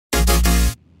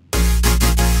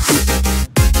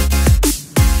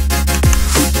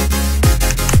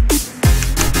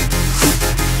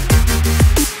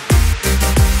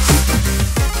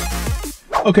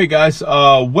Okay guys,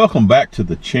 welcome back to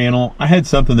the channel. I had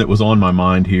something that was on my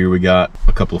mind here. We got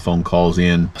a couple of phone calls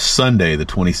in Sunday the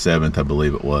 27th, I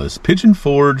believe it was. Pigeon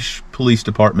Forge Police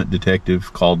Department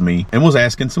detective called me and was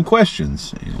asking some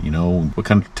questions. You know, what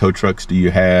kind of tow trucks do you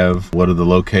have? What are the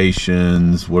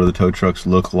locations? What do the tow trucks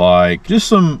look like? Just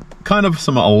some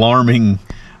alarming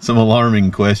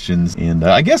questions. And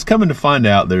I guess coming to find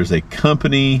out, there's a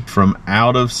company from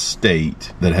out of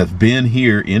state that have been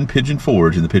here in Pigeon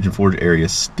Forge, in the Pigeon Forge area,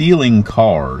 stealing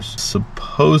cars.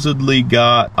 Supposedly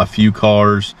got a few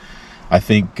cars. I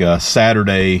think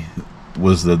Saturday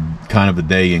was the kind of the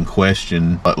day in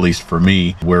question, at least for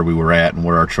me, where we were at and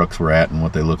where our trucks were at and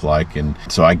what they look like. And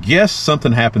so I guess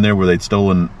something happened there where they'd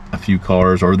stolen a few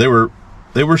cars, or they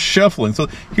were shuffling. So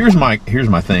here's my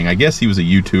thing. I guess he was a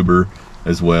YouTuber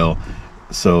as well,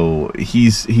 so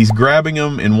he's grabbing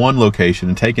them in one location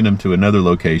and taking them to another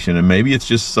location, and maybe it's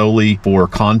just solely for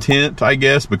content, I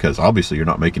guess, because obviously you're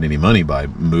not making any money by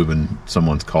moving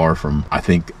someone's car from, I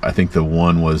think the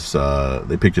one was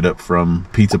they picked it up from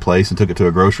pizza place and took it to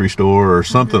a grocery store or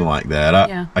something like that.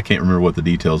 I can't remember what the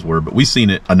details were, but we seen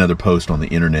it, another post on the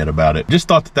internet about it. Just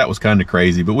thought that was kind of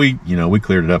crazy, but we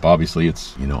cleared it up. Obviously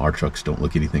it's, our trucks don't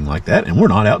look anything like that, and we're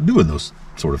not out doing those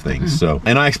sort of things. So,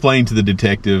 and I explained to the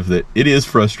detective that it is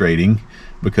frustrating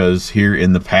because here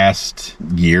in the past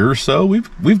year or so,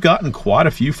 we've gotten quite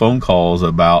a few phone calls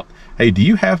about, hey, do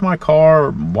you have my car?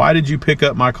 Why did you pick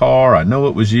up my car? I know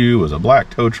it was you. It was a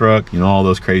black tow truck, all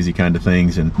those crazy kind of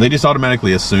things. And they just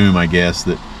automatically assume, I guess,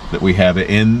 that we have it.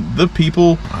 And the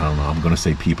people, I don't know, I'm going to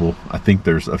say people, I think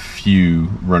there's a few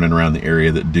running around the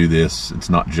area that do this. It's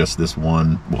not just this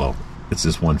one. Well, it's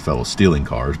this one fellow stealing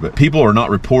cars, but people are not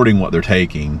reporting what they're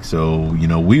taking. So,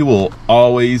 we will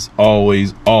always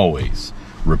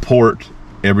report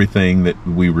everything that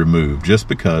we remove, just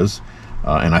because,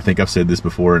 and I think I've said this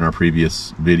before in our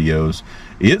previous videos,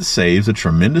 it saves a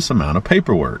tremendous amount of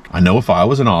paperwork. I know if I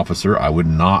was an officer, I would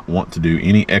not want to do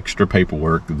any extra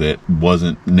paperwork that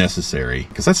wasn't necessary,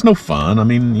 because that's no fun. I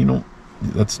mean,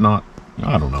 that's not,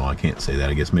 I don't know, I can't say that.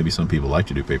 I guess maybe some people like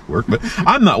to do paperwork, but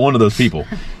I'm not one of those people.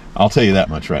 I'll tell you that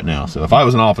much right now. So if I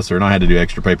was an officer and I had to do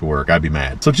extra paperwork, I'd be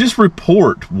mad. So just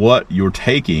report what you're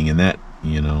taking, and that,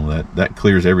 that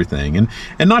clears everything. And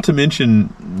not to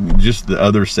mention, just the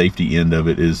other safety end of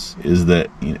it is that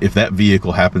if that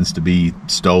vehicle happens to be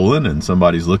stolen and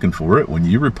somebody's looking for it, when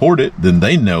you report it, then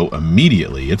they know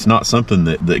immediately. It's not something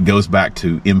that goes back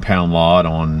to impound lot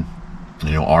on,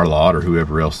 our lot or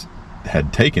whoever else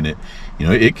had taken it.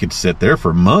 It could sit there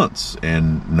for months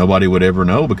and nobody would ever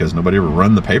know, because nobody ever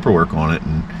run the paperwork on it.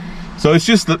 And so it's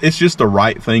just the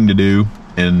right thing to do,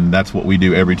 and that's what we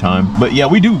do every time. But yeah,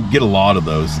 we do get a lot of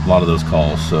those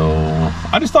calls. So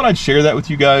I just thought I'd share that with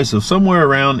you guys. So somewhere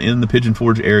around in the Pigeon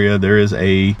Forge area, there is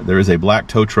a black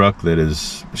tow truck that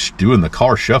is doing the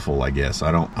car shuffle, I guess.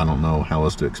 I don't know how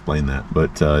else to explain that,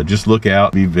 but just look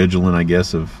out, be vigilant, I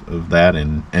guess, of that,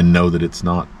 and know that it's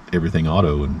not Everything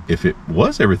Auto. And if it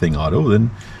was Everything Auto, then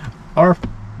our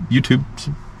YouTube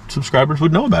subscribers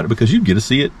would know about it, because you'd get to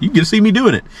see it. You'd get to see me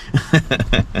doing it.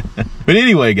 But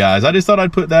anyway, guys, I just thought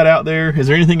I'd put that out there. Is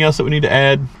there anything else that we need to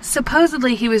add?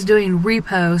 Supposedly he was doing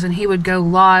repos, and he would go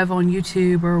live on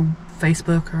YouTube or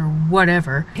Facebook or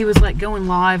whatever. He was like going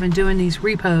live and doing these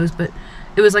repos, but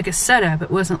it was like a setup. It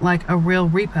wasn't like a real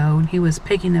repo, and he was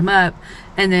picking them up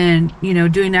and then,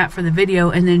 doing that for the video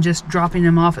and then just dropping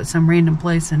them off at some random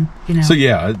place. And, So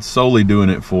yeah, it's solely doing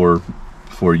it for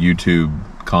YouTube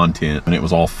content, and it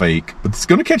was all fake. But it's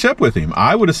going to catch up with him.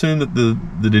 I would assume that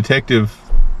the detective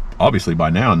obviously by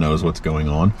now knows what's going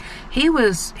on. He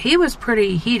was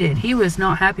pretty heated. He was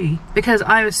not happy, because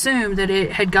I assumed that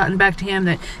it had gotten back to him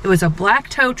that it was a black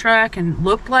tow truck and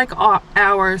looked like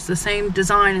ours, the same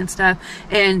design and stuff.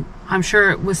 And I'm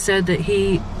sure it was said that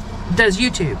he does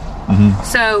YouTube.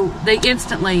 So they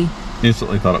instantly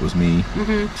thought it was me.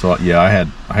 So yeah, I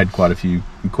had quite a few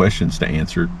questions to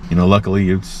answer. Luckily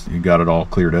you got it all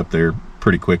cleared up there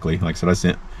pretty quickly. Like I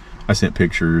said, I sent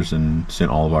pictures and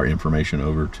sent all of our information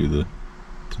over to the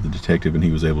detective, and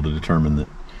he was able to determine that,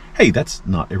 hey, that's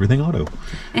not Everything Auto.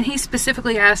 And he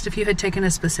specifically asked if you had taken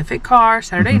a specific car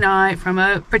Saturday night from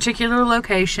a particular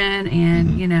location,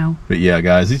 and But yeah,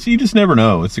 guys, you just never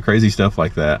know. It's the crazy stuff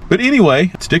like that. But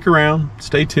anyway, stick around,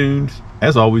 stay tuned.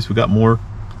 As always, we got more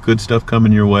good stuff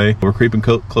coming your way. We're creeping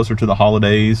closer to the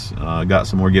holidays. Got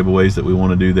some more giveaways that we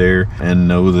want to do there, and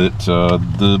know that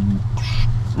the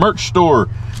merch store,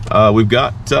 we've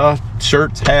got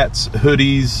shirts, hats,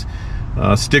 hoodies,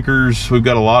 stickers. We've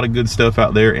got a lot of good stuff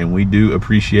out there, and we do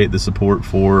appreciate the support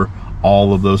for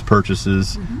all of those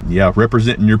purchases. Yeah,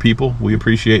 representing your people, we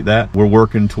appreciate that. We're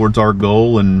working towards our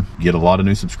goal and get a lot of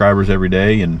new subscribers every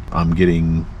day, and I'm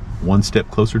getting one step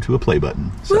closer to a play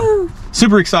button. So Woo!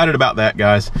 Super excited about that,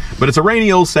 guys. But it's a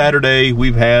rainy old Saturday.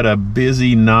 We've had a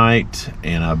busy night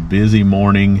and a busy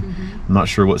morning. I'm not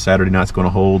sure what Saturday night's going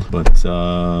to hold, but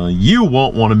you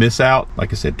won't want to miss out.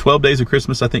 Like I said, 12 days of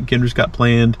Christmas I think Kendra's got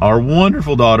planned. Our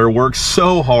wonderful daughter works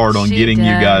so hard on getting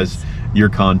you guys your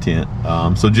content.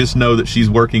 So just know that she's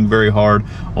working very hard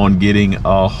on getting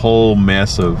a whole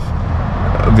mess of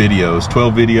videos,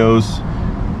 12 videos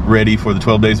ready for the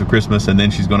 12 days of Christmas, and then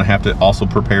she's going to have to also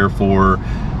prepare for,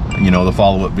 you know, the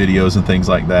follow-up videos and things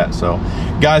like that. So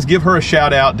guys, give her a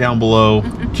shout out down below.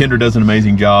 Kendra does an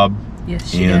amazing job.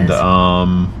 Yes, she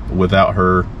does. Without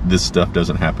her, this stuff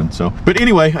doesn't happen. So, but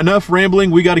anyway, enough rambling.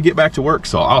 We got to get back to work.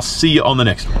 So I'll see you on the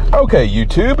next one. Okay,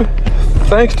 YouTube.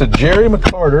 Thanks to Jerry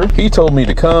McCarter, he told me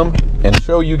to come and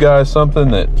show you guys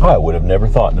something that I would have never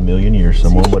thought in a million years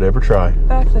someone would ever try.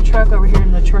 Back the truck over here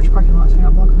in the church parking lot so you're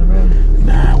not blocking the road.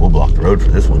 Nah, we'll block the road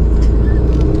for this one.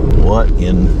 What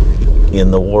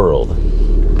in the world?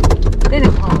 They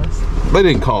didn't call us. They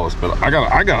didn't call us, but I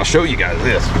gotta show you guys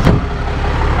this.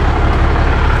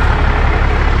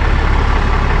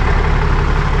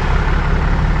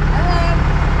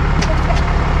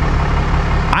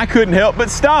 I couldn't help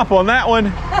but stop on that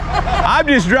one. I'm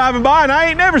just driving by and I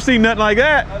ain't never seen nothing like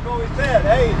that. That's what we said.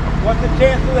 Hey, what's the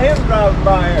chance of him driving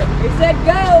by here? He said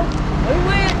go. We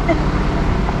went.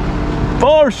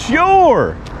 For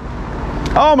sure.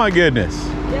 Oh my goodness.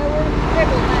 Yeah, we're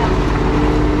pickled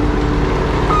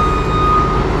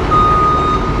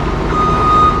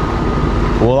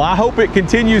now. Well, I hope it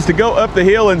continues to go up the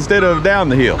hill instead of down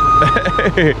the hill.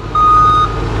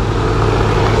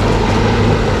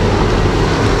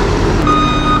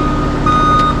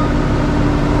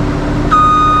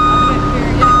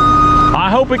 I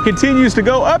hope it continues to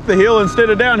go up the hill instead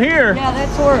of down here. Yeah,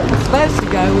 that's where it was supposed to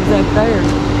go, was up there.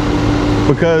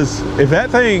 Because if that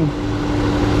thing,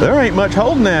 there ain't much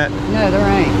holding that. No, there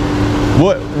ain't.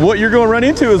 What you're going to run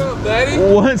into is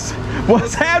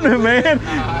what's happening, man?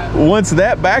 Once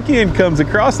that back end comes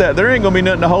across that, there ain't going to be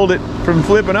nothing to hold it from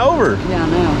flipping over. Yeah, I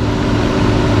know.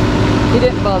 He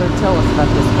didn't bother to tell us about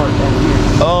this part down here.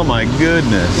 Oh my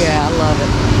goodness. Yeah, I love it.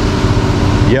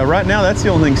 Yeah, right now that's the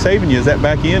only thing saving you is that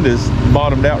back end is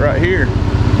bottomed out right here.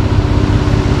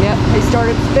 Yep, he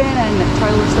started spinning, the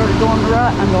trailer started going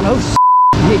right. I'm going, oh,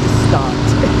 he just stopped.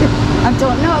 I'm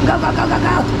telling him, no, go, go, go, go,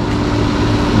 go.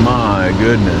 My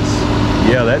goodness.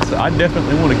 Yeah, I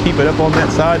definitely want to keep it up on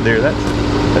that side there. That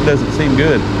doesn't seem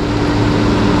good.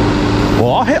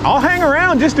 Well, I'll hang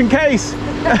around just in case.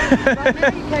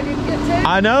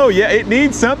 I know, yeah, it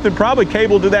needs something probably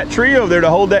cabled to that tree over there to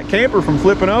hold that camper from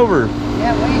flipping over.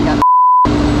 Yeah, we ain't got.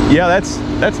 Yeah,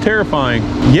 that's terrifying.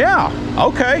 Yeah,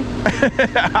 okay.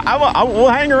 We'll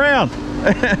hang around.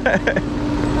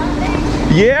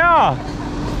 Yeah.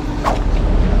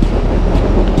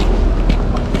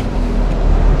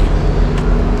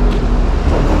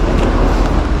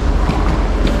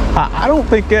 I don't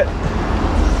think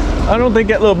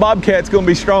that little bobcat's gonna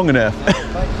be strong enough. I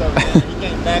don't think so, man. He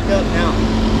can't back up now.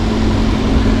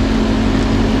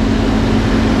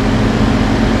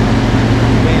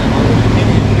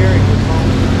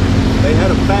 They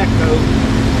had a backhoe.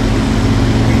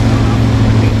 I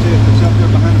can't see if it's up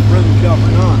there behind the brother shop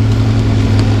or not.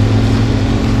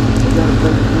 They got a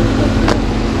brother up there.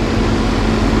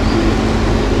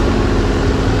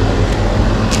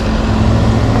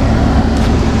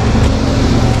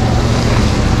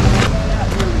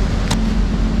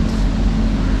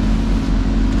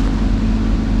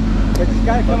 But it's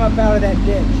got to come up out of that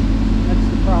ditch. That's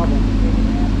the problem.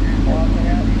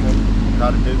 Try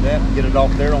to do that and get it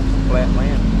off there on some flat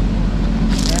land.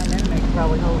 Yeah, then they could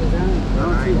probably hold it down.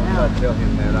 I ain't gonna try to tell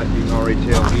him that. I can already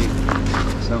tell he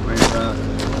something ain't right.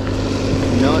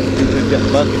 You know, if he's got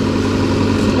bucket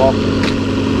walking,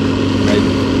 maybe,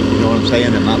 you know what I'm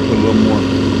saying? It might put a little more.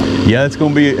 Yeah, it's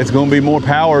gonna be more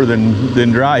power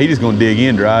than drive. He's just gonna dig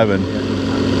in driving. Yeah.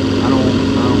 I don't want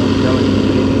to tell him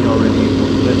he already ain't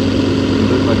gonna listen. He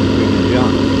looks like he's being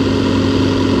jumped.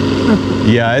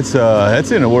 Yeah,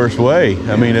 that's in a worse way.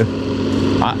 I mean,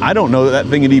 I don't know that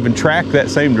thing would even track that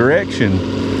same direction.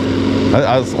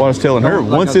 I was telling her,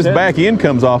 Like once this back end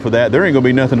comes off of that, there ain't gonna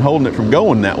be nothing holding it from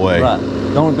going that way. Right.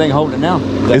 The only thing holding it now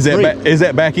Is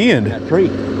that back end? that tree.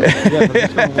 Yeah, but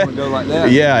it's gonna want to go like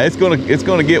that. Yeah, it's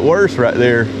gonna get worse right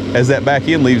there as that back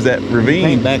end leaves that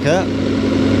ravine. Back up.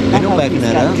 Ain't no backing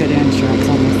that up. Good insurance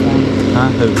on this thing. Huh?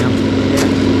 Who, him?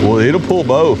 Well, it'll pull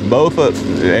both up.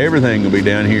 Everything will be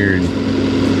down here. And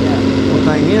Yeah.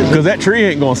 the thing is, Because that tree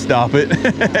ain't gonna stop it.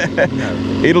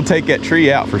 no. It'll take that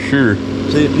tree out for sure.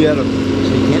 See, if you had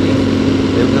Kenny,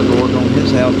 they was to work on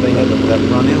his house, they had that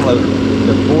front end loader,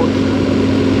 the porch,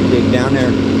 dig down there,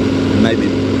 and maybe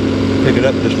pick it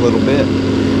up just a little bit.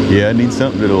 Yeah, it needs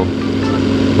something that'll.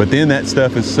 But then that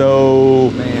stuff is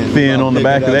so thin on the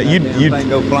back of that. You'd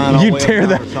tear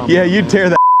that. Yeah, you'd tear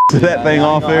that thing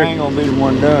off there. I ain't gonna be the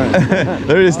one doing it.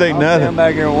 There just ain't nothing. Stand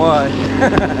back here and watch.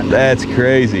 That's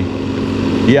crazy.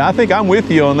 Yeah, I think I'm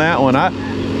with you on that one.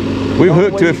 We've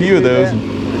hooked to a few of those.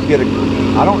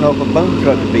 I don't know if a boom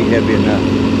truck would be heavy enough.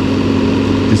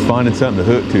 Just finding something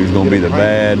to hook to is going to be the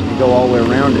bad. You go all the way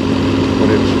around it, but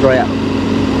it's strapped.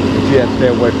 But you have to stay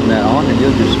away from that on, and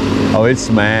you'll just. Oh, it's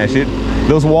smashed.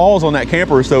 Those walls on that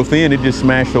camper are so thin, it just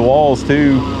smashed the walls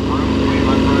too.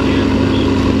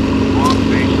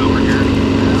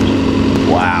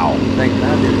 Wow. Think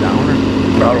about it, the owner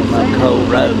brought on that cold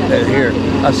road out here.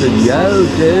 I said, yo,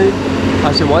 dude.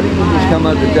 I said, why didn't you just come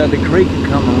up to Dudley Creek and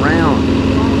come around?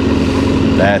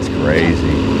 That's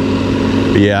crazy.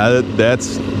 Yeah,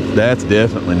 that's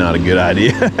definitely not a good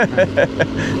idea.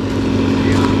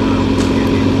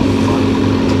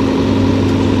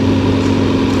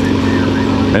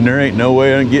 And there ain't no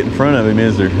way I can get in front of him,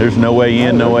 is there? There's no way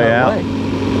in, no way out.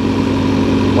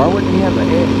 Why wouldn't he have a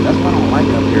head? That's what I don't like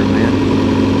up here, man.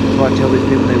 That's why I tell these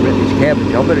people they rent these cabins,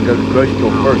 y'all better go to the grocery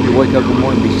store first. You wake up in the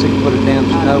morning and be 6 foot of damn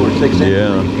snow or 6 inches.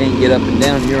 Yeah. You can't get up and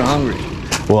down and you're hungry.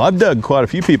 Well, I've dug quite a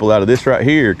few people out of this right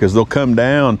here because they'll come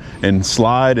down and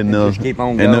slide and they'll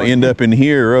end up in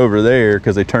here or over there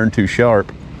because they turn too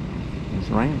sharp. It's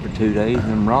rained for 2 days and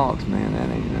them rocks, man, that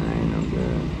ain't no good.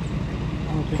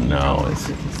 No, it's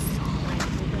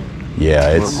yeah,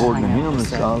 it's. According to him, it's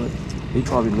solid. He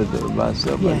probably lived there by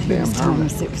himself like a damn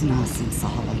hermit. It was nice and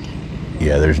solid.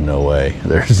 Yeah, there's no way.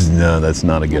 There's no. That's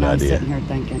not a good idea. I'm sitting here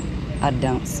thinking, I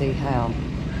don't see how.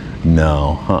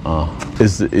 No,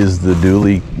 Is the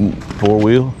dually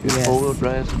 4-wheel? It's Yes. 4-wheel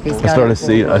drive. I started to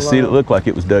see it. I see it look like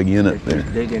it was dug in up there.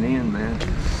 It's digging in, man.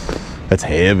 That's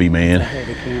heavy, man.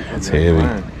 That's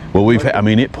heavy. Well, I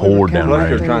mean, it poured down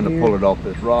They're there. trying to pull it off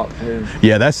this rock too.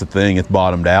 Yeah, that's the thing. It's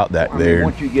bottomed out back there.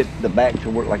 Once you get the back to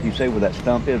work, like you say, where that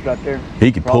stump is right there.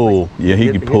 He could pull. Yeah,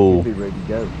 he could pull. He'll be ready to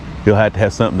go. He'll have to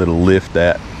have something that'll lift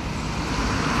that.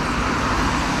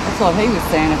 That's what he was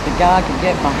saying. If the guy could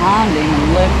get behind him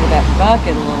and lift with that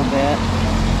bucket a little bit.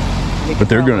 But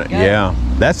they're gonna, yeah.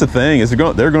 That's the thing is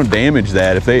they're gonna damage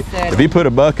that if he put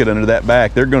a bucket under that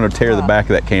back, they're gonna tear the back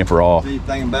of that camper off. See, the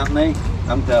thing about me,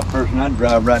 I'm the type of person I'd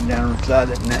drive right down the side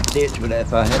of that in that ditch with that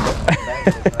if I had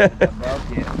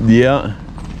that. Yeah.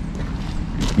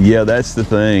 Yeah, that's the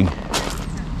thing.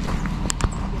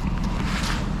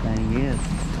 Thing is, the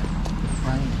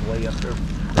frame's way up there.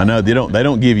 I know they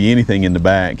don't give you anything in the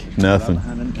back, nothing.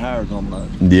 About 100 tires almost.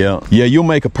 Yeah, you'll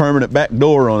make a permanent back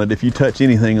door on it if you touch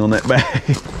anything on that back.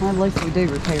 Well, at least we do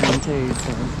repair them too.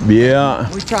 So.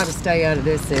 Yeah. We try to stay out of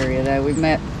this area though. We've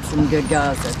met some good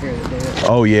guys up here that do it.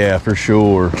 Oh yeah, for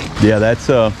sure. Yeah, that's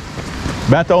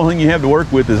about the only thing you have to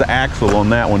work with is axle on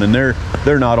that one, and they're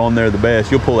not on there the best.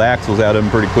 You'll pull axles out of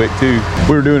them pretty quick too.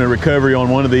 We were doing a recovery on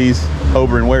one of these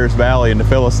over in Wares Valley, and the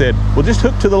fella said, well, just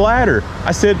hook to the ladder.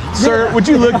 I said, sir, would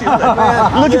you look at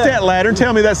that ladder and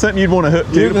tell me that's something you'd want to hook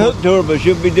to? You can hook to her, but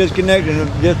she'll be disconnected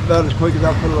just about as quick as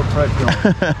I put a little pressure on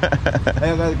her.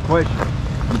 Hey, I got a question.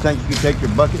 You think you could take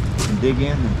your bucket and dig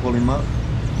in and pull him up?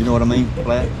 You know what I mean?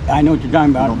 Flat? I know what you're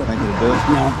talking You about. don't think it'll do it?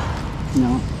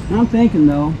 No. I'm thinking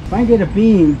though, if I get a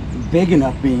beam, big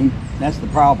enough beam, that's the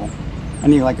problem. I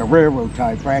need like a railroad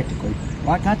tie practically.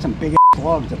 Well, I got some big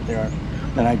logs up there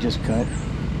that I just cut.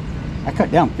 I cut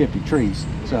down 50 trees.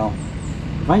 So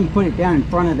if I can put it down in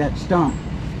front of that stump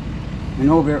and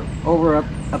over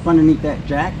up underneath that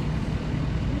jack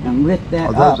and lift that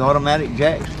Are up. those automatic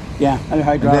jacks? Yeah, And then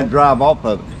hydraulic. drive off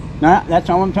of it. No, that's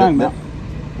all I'm talking about.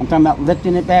 I'm talking about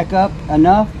lifting it back up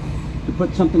enough to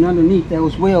put something underneath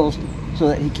those wheels so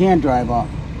that he can drive off.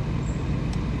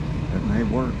 That may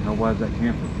work. How wide is that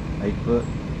camper? 8 foot?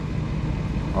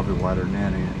 Probably wider than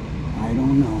that, ain't it? I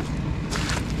don't know.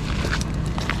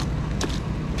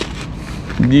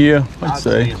 Yeah, I'd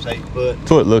say. It's 8 foot.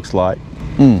 That's what it looks like.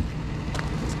 The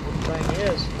thing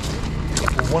is,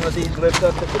 will one of these lift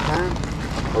up at the time?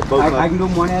 Or both I can do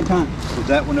them one at a time. Because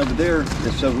that one over there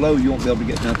is so low you won't be able to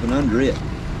get nothing under it.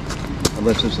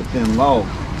 Unless it's a thin log.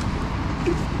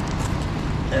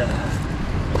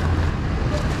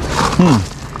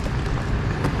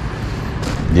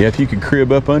 Yeah, if you could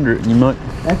crib up under it, you might.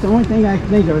 That's the only thing I can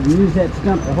think of, use that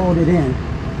stump to hold it in.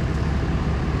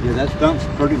 Yeah, that stump's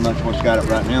pretty much what's got it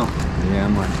right now. Yeah,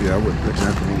 I'm like you. I wouldn't put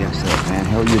nothing against that, man.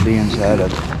 Hell, you'd be inside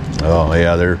of it. Oh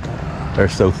yeah, They're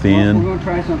so Well, thin. we're going to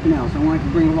try something else. I want to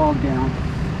bring a log down.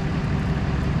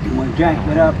 I want to jack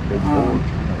it up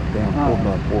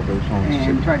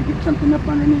and try to get something up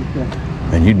underneath the...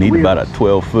 And you need about a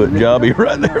 12-foot jobby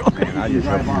right there. Man, I just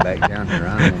hope I'm back down here.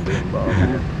 I ain't gonna be involved.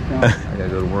 I gotta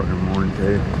go to work in the morning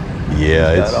too.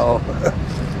 Yeah,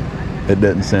 it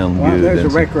doesn't sound Well, good. there's a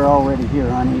does it? wrecker already here,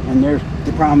 honey, and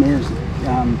the problem is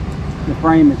the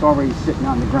frame is already sitting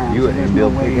on the ground. You wouldn't be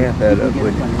able to pick half that up,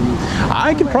 would you?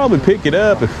 I could probably pick it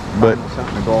up, but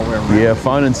Something to go all the way around. yeah,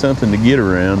 finding something to get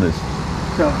around is,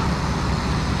 So,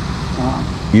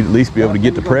 you'd at least be able to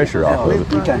get the pressure off of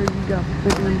it. okay.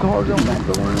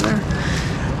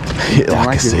 Like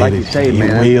I said,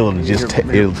 it will just,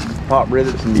 it'll, pop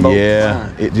rivets and bolts.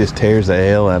 yeah, it just tears the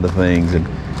hell out of things. And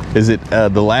is it the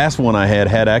last one I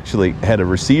had actually had a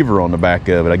receiver on the back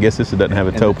of it? I guess this doesn't have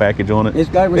a tow package on it. It's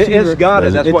got a receiver. It's got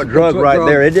it. That's It's- what drug it's what right drug.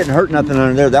 there. It didn't hurt nothing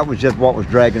under there. That was just what was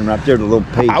dragging right there, the little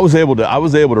piece. I was able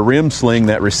to rim sling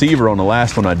that receiver on the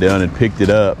last one I done and picked it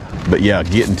up. But yeah,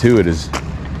 getting to it is,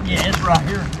 Yeah, it's right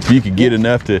here. if you could get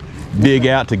enough to dig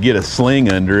out to get a sling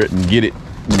under it and get it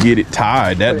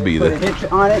tied, that'd be Put a the,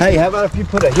 hitch on it. Hey, how about if you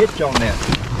put a hitch on that?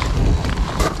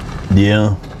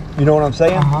 yeah. You know what I'm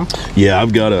saying? Yeah,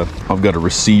 I've got a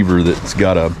receiver that's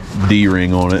got a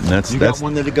D-ring on it, and that's You got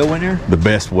one that'll go in there? the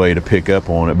best way to pick up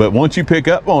on it. But once you pick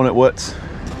up on it,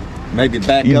 Maybe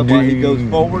back you up while he goes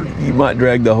forward? You might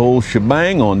drag the whole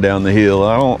shebang on down the hill.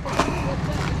 I don't.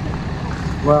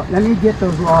 Well, let me get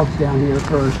those logs down here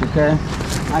first, okay?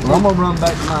 Well, I'm gonna run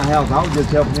back to my house. I was just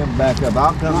helping him back up.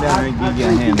 I'll come down there and give you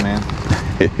a hand, man.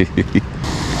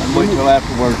 I'd wait till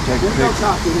afterwards to take a There's no picture.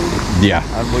 talking in it. Yeah,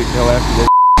 I'd wait till after this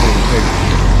take a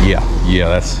picture. yeah.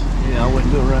 That's Yeah, I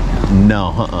wouldn't do it right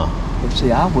now. no. But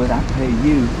see, I would. I'd pay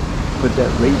you put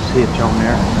that race hitch on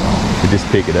there To just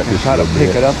pick it up. and Just try a to little pick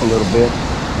bit. it up a little bit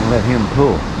and let him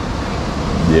pull.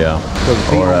 Yeah. Because if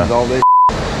he Or, owns all this,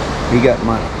 he got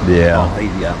money. Yeah. Oh,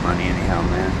 he's got money anyhow,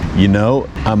 man. You know,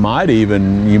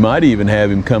 you might even have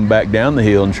him come back down the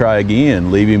hill and try again.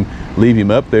 Leave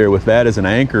him up there with that as an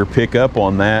anchor, pick up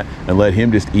on that, and let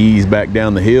him just ease back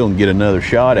down the hill and get another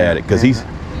shot at it. Because he's,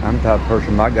 I'm the type of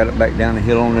person, I got it back down the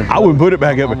hill on this. I wouldn't put it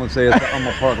back up. I'm gonna say, I'm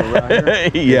gonna park it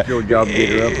right here. Yeah. It's your job to get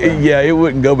her up there. Yeah, it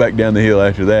wouldn't go back down the hill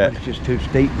after that. It's just too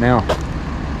steep now.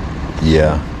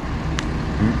 Yeah.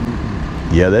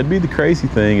 Yeah, that'd be the crazy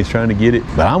thing is trying to get it.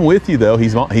 But I'm with you though. He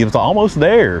was almost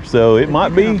there, so it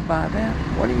might be. Buy that.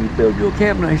 Why don't you build you a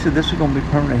cabin? He said, this is gonna be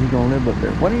permanent. He's gonna live up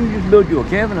there. Why don't you just build you a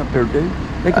cabin up there, dude?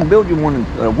 They can build you one in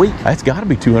a week. That's got to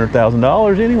be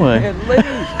 $200,000 anyway. At least.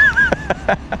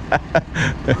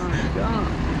 My God.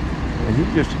 And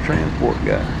he's just a transport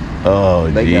guy. Oh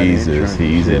They got Jesus, insurance and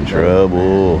he's shit, in don't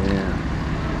trouble. they? Yeah.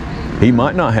 He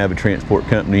might not have a transport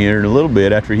company here in a little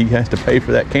bit after he has to pay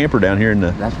for that camper down here in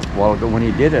the. That's a while ago when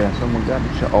he did it. Someone got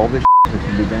to all this that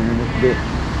should be down in this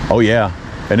bitch. Oh yeah,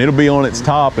 and it'll be on its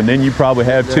top, and then you probably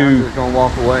have I'm two. just gonna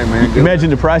walk away, man. Go Imagine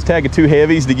the price tag of two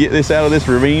heavies to get this out of this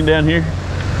ravine down here.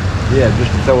 Yeah,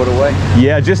 just to throw it away.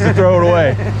 Yeah, just to throw it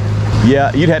away.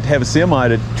 Yeah, you'd have to have a semi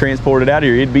to transport it out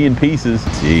here. It'd be in pieces.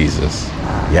 Jesus.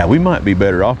 Yeah, we might be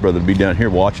better off, brother, to be down here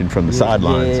watching from the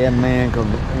sidelines. Yeah, man, because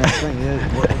the thing is,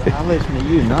 well, I listen to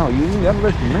you. No, you ain't got to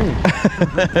listen to me.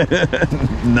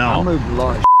 I No. moved a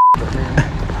lot of but man,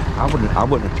 I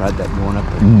wouldn't have tried that going up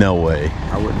there. No way.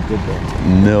 I wouldn't have did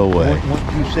that. No way.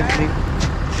 Once you sent me,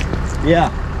 yeah.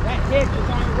 That hitch is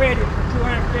only ready for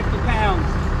 250 pounds.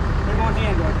 They won't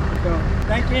handle it. So,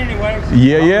 thank you anyways.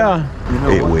 Yeah, yeah. You know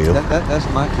It what? will. That's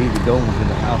my key to going to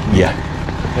the house. Yeah.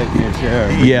 Take me a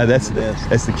shower. Yeah, that's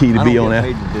the key to I be don't on get that.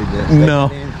 paid to do that. No.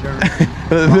 Safety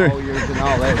insurance, lawyers and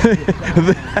all that.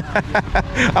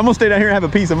 I'm gonna stay down here and have a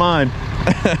peace of mind.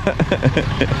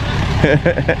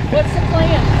 What's the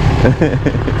plan?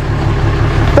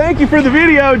 Thank you for the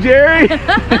video, Jerry.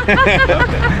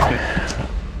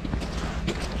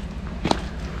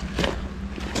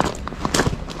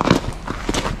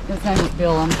 His name is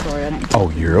Bill. I'm sorry. I didn't. Oh,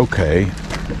 you're okay.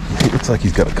 He looks like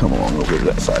he's got to come along over to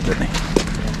that side, doesn't he?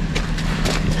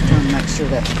 I want to make sure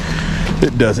that.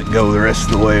 It doesn't go the rest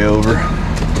of the way over.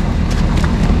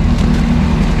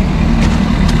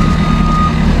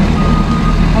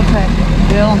 Okay,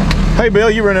 Bill. Hey, Bill,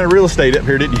 you ran out of real estate up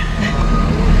here, didn't you?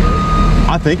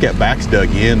 I think that back's dug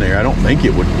in there. I don't think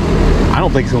it would. I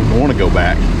don't think it's going to want to go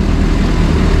back.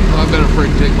 I've been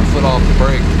afraid to take my foot off the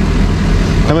brake.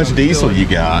 How much diesel you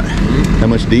got? How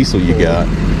much diesel you got?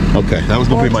 Okay, that was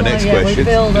going to be my next Fortunately, question.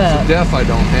 Yeah, we filled up. Death I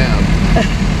don't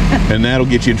have. And that'll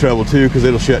get you in trouble too, because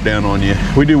it'll shut down on you.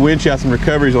 We do wind shouts and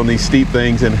recoveries on these steep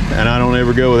things, and I don't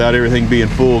ever go without everything being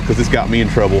full, because it's got me in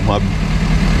trouble. I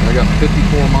got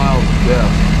 54 miles of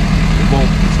depth.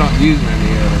 It's not using any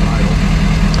air in idle.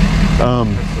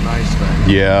 That's the nice thing.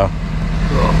 Yeah.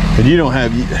 And you don't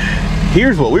have,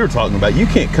 here's what we were talking about. You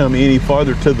can't come any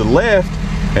farther to the left,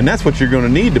 and that's what you're going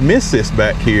to need to miss this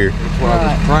back here. That's what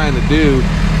I was trying to do,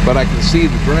 but I can see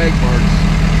the drag marks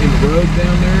in the road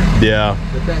down there. Yeah.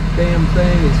 But that damn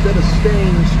thing, instead of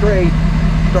staying straight,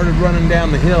 started running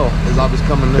down the hill as I was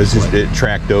coming this way. It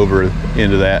tracked over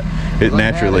into that. It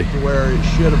naturally. I had it to where it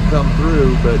should have come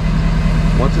through, but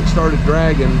once it started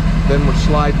dragging, then we're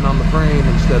sliding on the frame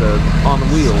instead of on the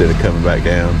wheel. Instead of coming back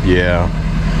down. Yeah.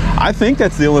 I think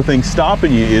that's the only thing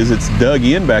stopping you is it's dug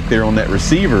in back there on that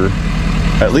receiver.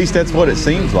 At least that's what it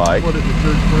seems like. Put it in the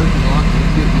church parking lot and you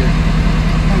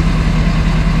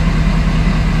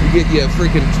get you a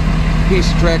freaking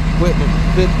piece of track equipment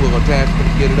fifth wheel attachment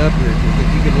to get it up here. Because if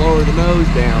you can lower the nose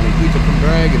down and keep it from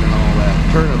dragging and all that,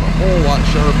 turn it a whole lot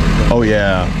sharper. Oh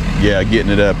yeah, yeah,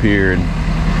 getting it up here, and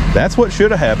that's what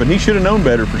should have happened. He should have known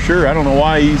better for sure. I don't know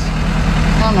why he's.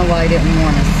 I don't know why he didn't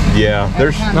warn us. Yeah,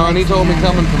 there's. No, and he told me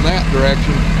coming from that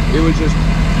direction, it was just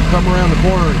come around the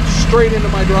corner and straight into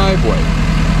my driveway.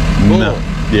 No,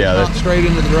 yeah, not straight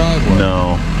into the driveway.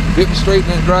 No. If it was straight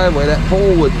in that driveway, that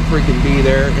pole wouldn't freaking be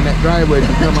there, and that driveway would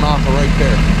be coming off of right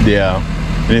there. Yeah,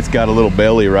 and it's got a little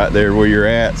belly right there where you're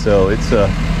at, so it's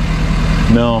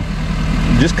no.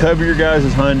 Just cover your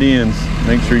guys' hind ends.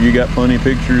 Make sure you got plenty of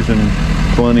pictures and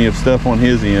plenty of stuff on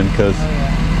his end, because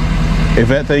if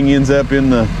that thing ends up in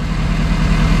the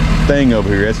thing over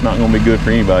here, that's not going to be good for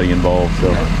anybody involved.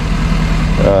 So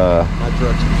my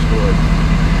truck's destroyed.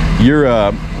 You're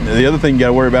the other thing you got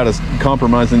to worry about is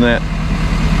compromising that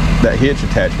hitch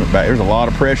attachment back. There's a lot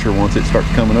of pressure once it starts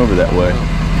coming over that way.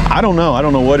 I don't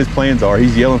know what his plans are.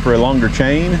 He's yelling for a longer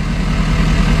chain.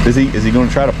 Is he going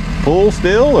to try to pull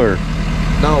still, or?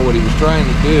 No, what he was trying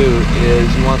to do is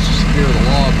he wants to secure the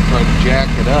log and try to jack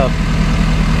it up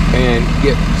and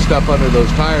get stuff under those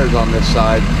tires on this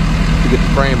side to get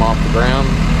the frame off the ground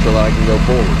so that I can go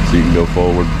forward. So you can go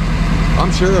forward. I'm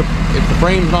sure if the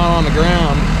frame's not on the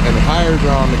ground and the tires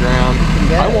are on the ground,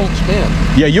 I won't spin.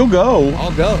 Yeah, you'll go.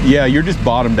 I'll go. Yeah, you're just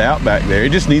bottomed out back there.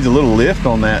 It just needs a little lift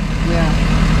on that. Yeah.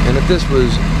 And if this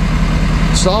was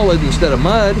solid instead of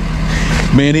mud.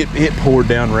 Man, it poured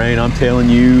down rain. I'm telling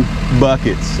you,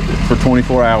 buckets for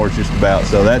 24 hours just about.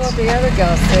 So that's what the other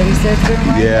guy said. He said it's been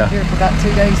raining up here for about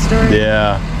 2 days straight.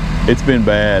 Yeah, it's been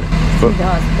bad. Two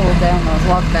guys pulled down those,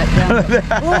 walked back down.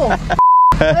 Oh,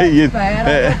 that's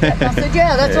bad. I said,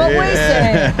 yeah, that's what we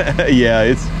said. Yeah,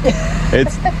 it's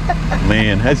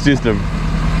man, that's just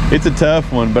it's a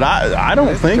tough one. But I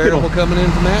don't think it'll coming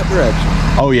in from that direction.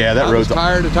 Oh yeah, that road's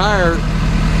tire to tire,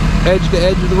 edge to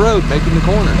edge of the road, making the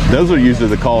corners. Those are usually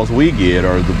the calls we get,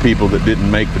 are the people that didn't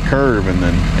make the curve and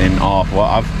off. Well,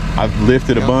 I've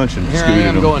lifted a bunch and here scooted I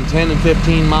am them. going 10 and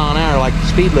 15 mile an hour like the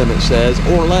speed limit says,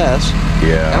 or less.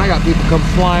 Yeah. And I got people come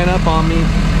flying up on me.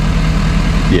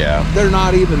 Yeah. They're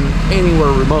not even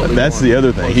anywhere remotely. That's the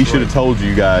other thing. He should have told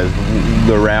you guys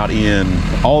the route in.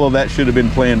 All of that should have been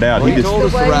planned out. Well, he told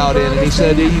us the route in, and he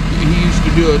said he used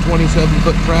to do a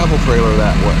 27-foot travel trailer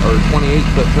that way, or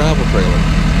 28-foot travel trailer.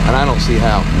 And I don't see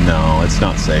how. No, it's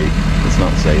not safe. It's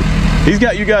not safe. He's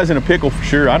got you guys in a pickle for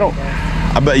sure.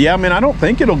 But yeah, I mean, I don't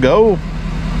think it'll go.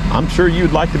 I'm sure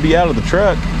you'd like to be out of the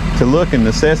truck to look and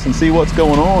assess and see what's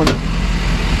going on.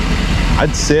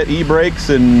 I'd set e-brakes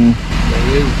and...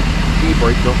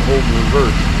 E-brake don't hold in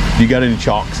reverse. You got any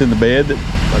chocks in the bed?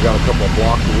 I got a couple of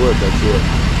blocks of wood, that's it.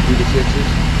 2 to 6s,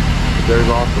 but there's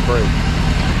off the brake.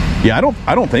 Yeah,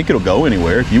 I don't think it'll go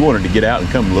anywhere. If you wanted to get out and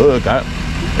come look,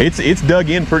 it's dug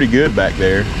in pretty good back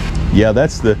there. Yeah,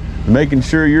 that's the making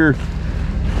sure you're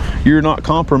not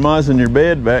compromising your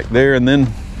bed back there, and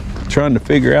then trying to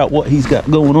figure out what he's got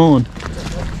going on.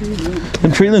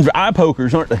 Them tree limbs are eye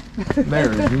pokers, aren't they?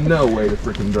 There is no way to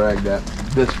freaking drag that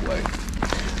this way.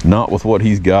 Not with what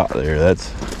he's got there.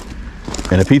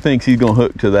 And if he thinks he's gonna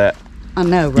hook to that, I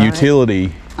know, right?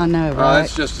 Utility. I know, right?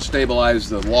 That's just to stabilize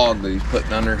the log that he's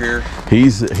putting under here.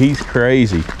 He's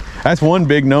crazy. That's one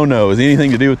big no-no, is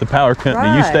anything to do with the power company.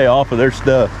 Right. You stay off of their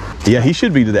stuff. Yeah, he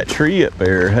should be to that tree up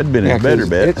there. That'd been his better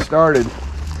bet. It started.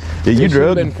 Yeah, you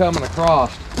drove. Been coming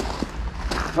across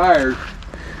tires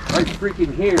right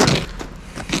freaking here,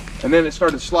 and then it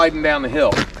started sliding down the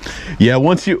hill. Yeah,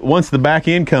 once the back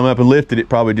end come up and lifted, it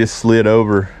probably just slid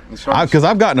over. Because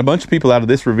I've gotten a bunch of people out of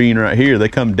this ravine right here. They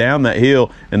come down that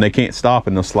hill and they can't stop,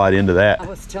 and they'll slide into that. I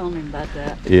was telling him about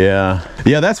that. Yeah,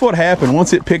 that's what happened.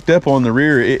 Once it picked up on the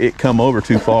rear, it come over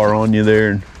too far on you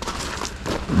there.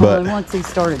 But once he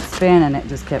started spinning, it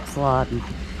just kept sliding.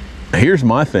 Here's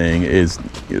my thing is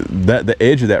that the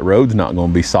edge of that road's not going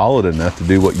to be solid enough to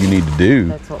do what you need to do.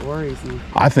 That's what worries me.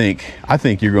 I think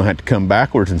you're going to have to come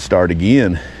backwards and start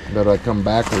again. But I come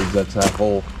backwards, that's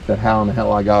that how in the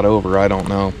hell I got over, I don't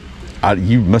know.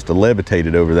 You must have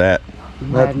levitated over that.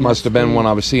 That must have been when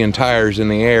I was seeing tires in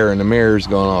the air and the mirrors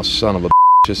going, oh, son of a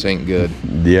this ain't good.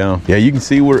 Yeah, you can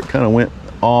see where it kind of went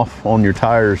off on your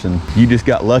tires, and you just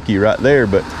got lucky right there.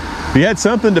 But if you had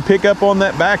something to pick up on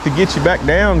that back to get you back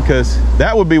down, because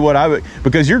that would be what I would,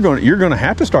 because you're going to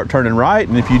have to start turning right,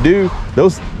 and if you do,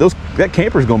 that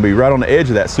camper's going to be right on the edge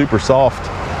of that super soft.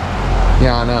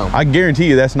 Yeah, I know. I guarantee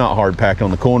you that's not hard packed on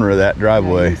the corner of that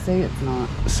driveway. Yeah, you see it's not.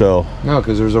 So no,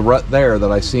 because there's a rut there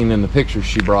that I seen in the picture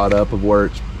she brought up of where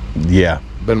it's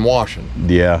been washing.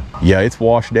 Yeah, it's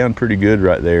washed down pretty good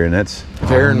right there, and that's.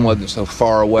 If Aaron wasn't so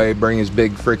far away, bring his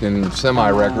big freaking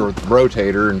semi-wrecker with the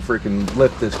rotator and freaking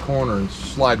lift this corner and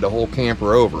slide the whole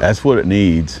camper over. That's what it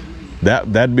needs.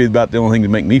 That'd be about the only thing to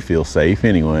make me feel safe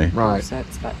anyway. Right. So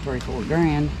that's about $3-4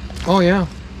 grand. Oh yeah.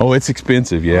 Oh, it's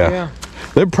expensive. Yeah. Oh, yeah.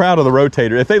 They're proud of the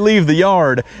rotator. If they leave the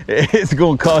yard, it's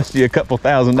going to cost you a couple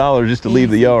 $1,000s just to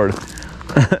leave the yard.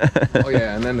 Oh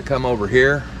yeah, and then to come over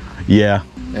here. Yeah.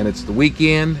 And it's the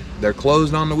weekend. They're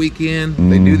closed on the weekend.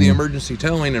 They do the emergency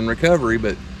towing and recovery,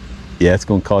 but yeah, it's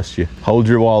going to cost you. Hold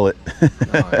your wallet.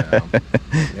 Oh,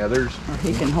 yeah, there's. Or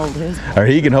he can hold his. Or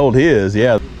he can hold his.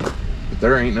 Yeah. But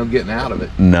there ain't no getting out of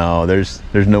it. No, there's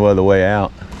no other way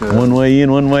out. One way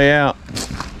in, one way out.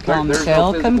 Come,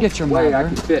 Michelle, come get your way I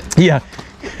mother. can fit. Yeah.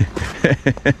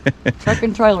 Truck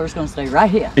and trailer's gonna stay right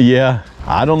here. Yeah.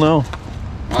 I don't know.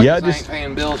 I ain't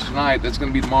paying bills tonight. That's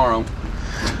gonna be tomorrow.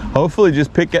 Hopefully,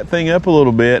 just pick that thing up a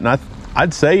little bit, and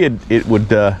I'd say it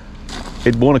would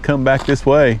it'd want to come back this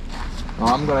way. Well,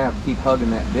 I'm gonna have to keep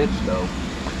hugging that ditch though.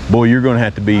 Boy, you're going to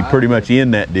have to be pretty much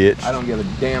in that ditch. I don't give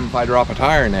a damn if I drop a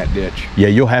tire in that ditch. Yeah,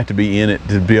 you'll have to be in it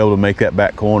to be able to make that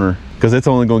back corner, because it's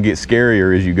only going to get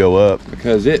scarier as you go up.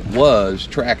 Because it was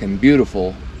tracking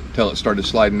beautiful till it started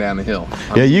sliding down the hill.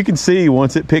 Yeah, you can see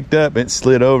once it picked up, it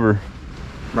slid over.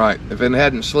 Right. If it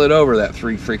hadn't slid over that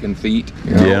 3 freaking feet.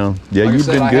 You know, yeah, like you've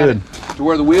been good. To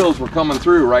where the wheels were coming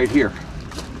through right here.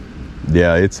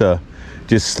 Yeah, it's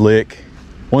just slick.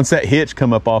 Once that hitch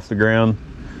come up off the ground,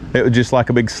 it was just like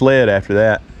a big sled after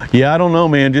that. Yeah, I don't know,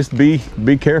 man. Just be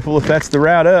careful if that's the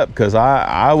route up, because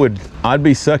I'd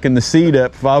be sucking the seat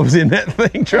up if I was in that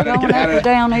thing trying to get out. Going up or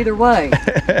down either way.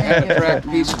 Had a tracked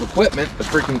piece of equipment to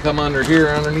freaking come under here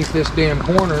underneath this damn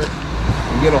corner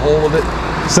and get a hold of it.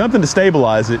 Something to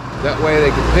stabilize it. That way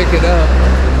they could pick it up,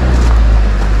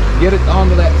 get it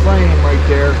onto that frame right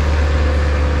there,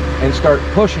 and start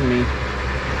pushing me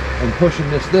and pushing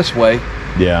this way.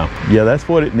 Yeah, that's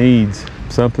what it needs.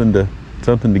 Something to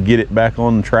get it back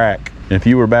on track. And if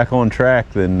you were back on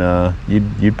track, then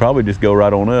you'd probably just go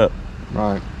right on up.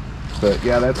 Right. But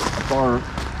yeah, that's a far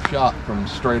shot from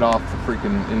straight off the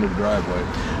freaking end of the driveway.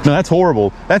 No, that's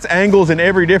horrible. That's angles in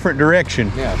every different direction.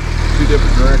 Yeah, 2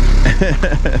 different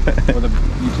directions. With a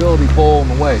utility pole in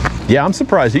the way. Yeah, I'm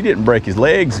surprised he didn't break his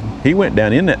legs. He went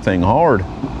down in that thing hard.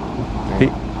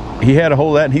 He had a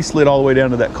hold of that, and he slid all the way down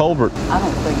to that culvert. I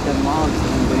don't think them logs are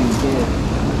gonna do any good.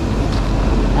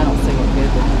 I don't see what good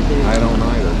they're gonna do. I don't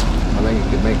either. I think it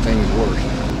could make things worse.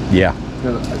 Yeah.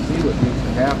 Because I see what needs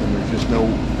to happen. There's just no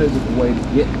physical way to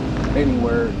get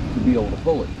anywhere to be able to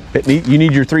pull it. You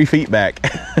need your 3 feet back.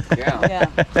 Yeah.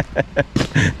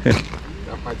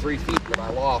 Got my 3 feet that I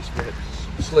lost when it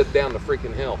slid down the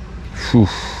freaking hill. Whew.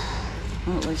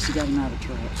 Well, at least you got him out of the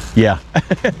truck. Yeah.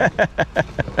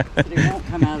 But he won't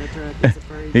come out of the truck. He's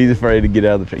afraid. He's afraid to get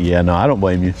out of the truck. Yeah, no, I don't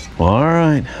blame you. Well, all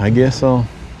right. I guess I'll.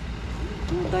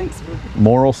 Well, thanks for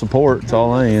moral support. That's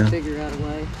all I am. Figure out a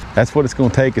way. That's what it's going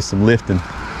to take, is some lifting.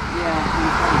 Yeah.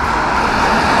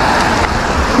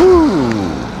 Whew.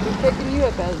 He's picking you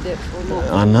up out of the ditch for a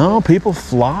moment. I know. People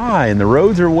fly, and the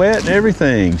roads are wet and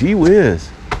everything. Gee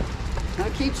whiz.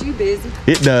 That keeps you busy.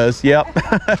 It does. Yep.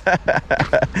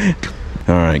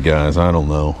 All right, guys. I don't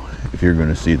know if you're going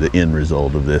to see the end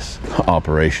result of this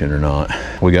operation or not.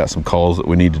 We got some calls that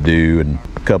we need to do and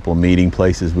a couple of meeting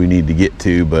places we need to get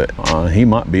to, but he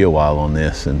might be a while on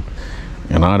this, and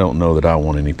I don't know that I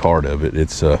want any part of it.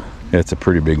 It's a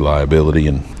pretty big liability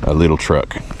and a little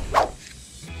truck.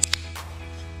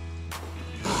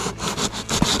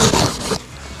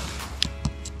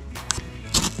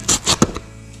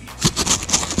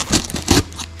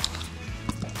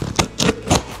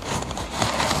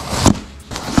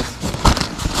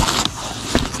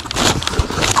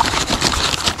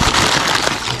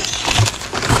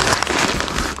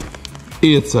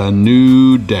 It's a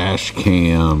new dash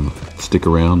cam. Stick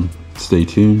around, stay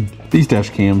tuned. These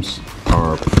dash cams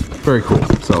are very cool.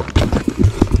 So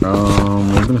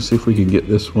we're gonna see if we can get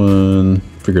this one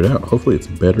figured out. Hopefully it's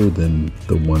better than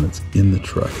the one that's in the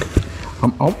truck.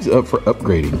 I'm always up for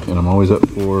upgrading, and I'm always up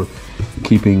for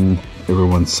keeping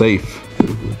everyone safe.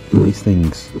 These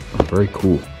things are very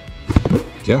cool.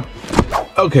 Yeah.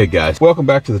 Okay guys, welcome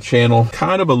back to the channel.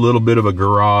 Kind of a little bit of a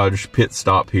garage pit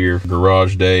stop here.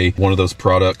 Garage day, one of those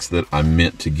products that I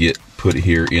meant to get put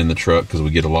here in the truck because we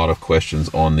get a lot of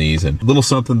questions on these, and a little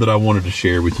something that I wanted to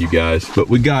share with you guys. But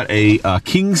we got a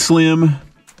King Slim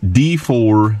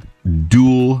D4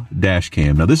 dual dash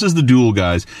cam. Now this is the dual,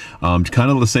 guys. Kind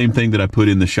of the same thing that I put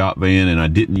in the shop van, and I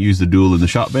didn't use the dual in the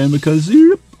shop van because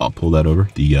I'll pull that over.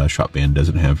 The shop van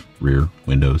doesn't have rear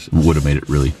windows. It would have made it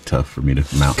really tough for me to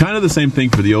mount. Kind of the same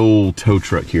thing for the old tow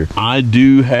truck here. I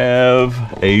do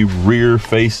have a rear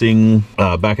facing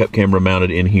backup camera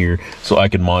mounted in here so I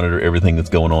can monitor everything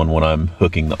that's going on when I'm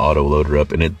hooking the auto loader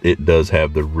up, and it does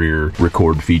have the rear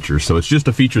record feature. So it's just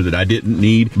a feature that I didn't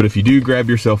need, but if you do grab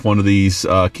yourself one of these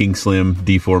King Slim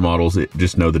D4 models,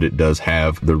 just know that it does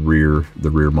have the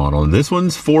rear model. And this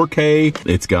one's 4K.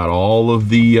 It's got all of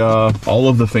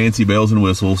the fancy bells and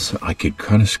whistles. I could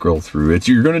kind of scroll through it.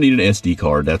 You're going to need an SD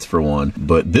card, that's for one,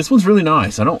 but this one's really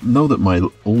nice. I don't know that my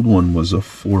old one was a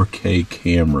 4K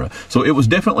camera, so it was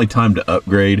definitely time to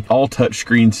upgrade. All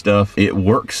touchscreen stuff. It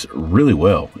works really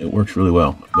well. It works really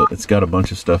well, but it's got a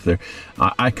bunch of stuff there.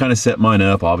 I kind of set mine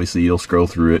up. Obviously you'll scroll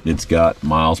through it. It's got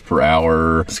miles per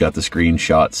hour. It's got the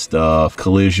screenshot stuff,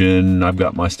 collision. I've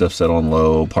got my stuff set on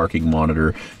low, parking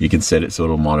monitor. You can set it so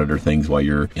it'll monitor things while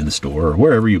you're in the store or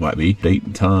wherever you might be. Date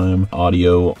and time,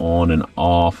 audio on and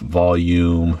off,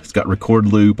 volume. It's got record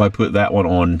loop. I put that one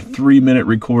on 3-minute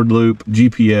record loop.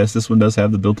 GPS. This one does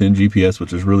have the built-in GPS,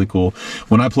 which is really cool.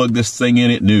 When I plugged this thing in,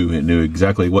 it knew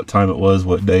exactly what time it was,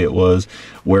 what day it was,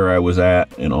 where I was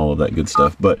at, and all of that good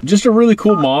stuff. But just a really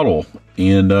cool model,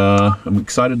 and I'm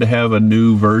excited to have a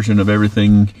new version of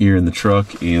everything here in the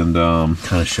truck, and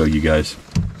kind of show you guys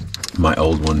my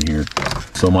old one here.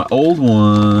 So my old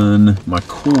one, my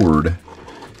cord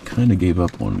kind of gave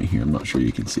up on me here. I'm not sure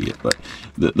you can see it, but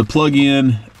the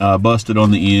plug-in busted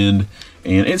on the end,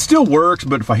 and it still works,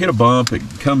 but if I hit a bump, it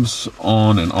comes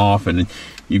on and off, and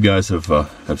you guys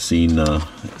have seen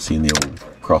the old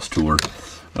Cross Tour.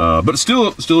 But it's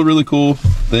still a really cool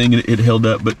thing. It held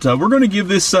up, but we're going to give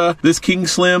this King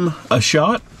Slim a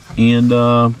shot, and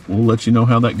we'll let you know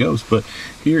how that goes. But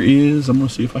here is, I'm going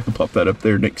to see if I can pop that up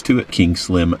there next to it,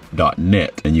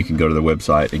 kingslim.net, and you can go to their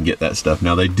website and get that stuff.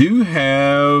 Now they do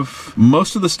have,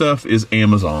 most of the stuff is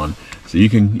Amazon, so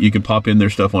you can pop in their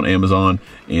stuff on Amazon,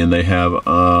 and they have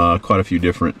quite a few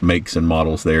different makes and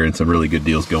models there, and some really good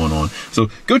deals going on. So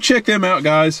go check them out,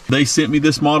 guys. They sent me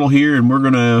this model here, and we're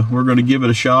gonna give it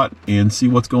a shot and see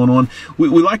what's going on. We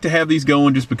like to have these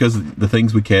going just because of the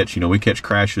things we catch. We catch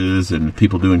crashes and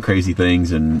people doing crazy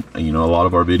things, and a lot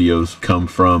of our videos come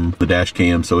from the dash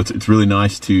cam, so it's really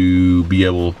nice to be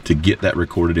able to get that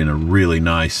recorded in a really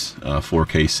nice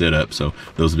 4K setup, so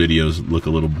those videos look a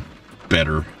little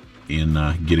better in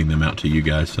getting them out to you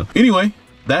guys. So anyway,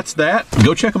 that's that.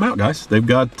 Go check them out, guys. They've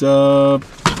got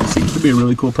seems to be a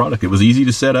really cool product. It was easy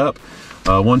to set up.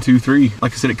 1, 2, 3.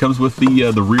 Like I said, it comes with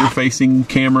the rear facing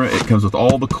camera. It comes with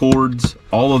all the cords,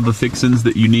 all of the fixings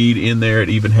that you need in there. It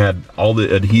even had all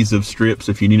the adhesive strips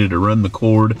if you needed to run the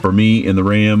cord. For me in the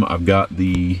Ram, I've got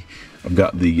the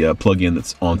plug-in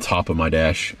that's on top of my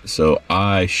dash, so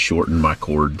I shorten my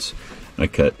cords. I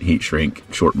cut, heat shrink,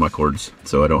 shorten my cords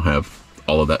so I don't have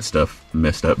all of that stuff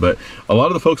messed up. But a lot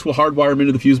of the folks will hardwire them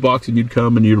into the fuse box, and you'd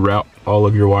come and you'd route all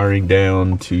of your wiring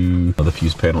down to the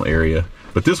fuse panel area.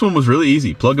 But this one was really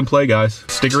easy. Plug and play, guys.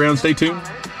 Stick around, stay tuned.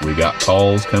 We got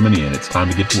calls coming in. It's time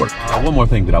to get to work. One more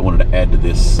thing that I wanted to add to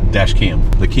this dash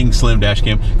cam, the King Slim dash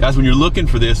cam. Guys, when you're looking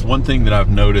for this, one thing that I've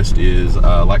noticed is,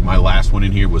 like my last one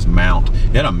in here was mount.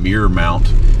 It had a mirror mount,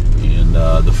 and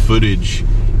the footage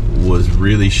was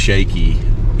really shaky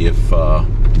if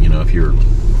you're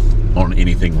on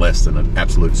anything less than an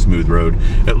absolute smooth road.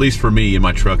 At least for me, and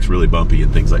my truck's really bumpy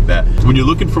and things like that. When you're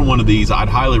looking for one of these, I'd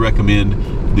highly recommend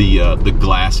the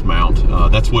glass mount.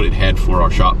 That's what it had for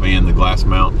our shop van, the glass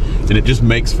mount, and it just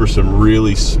makes for some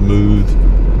really smooth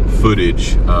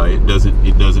footage. It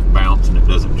doesn't bounce and it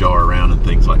doesn't jar around and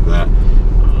things like that. I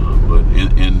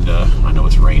know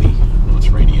it's rainy.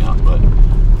 Out, but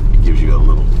it gives you a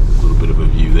little bit of a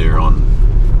view there on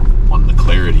the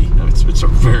clarity. It's a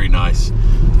very nice.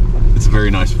 It's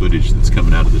very nice footage that's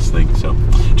coming out of this thing. So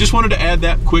just wanted to add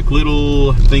that quick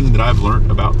little thing that I've learned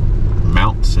about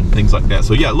mounts and things like that.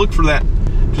 So yeah, look for that.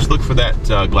 Just look for that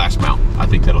glass mount. I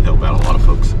think that'll help out a lot of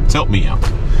folks. It's helped me out.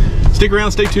 Stick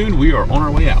around, stay tuned. We are on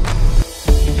our way out.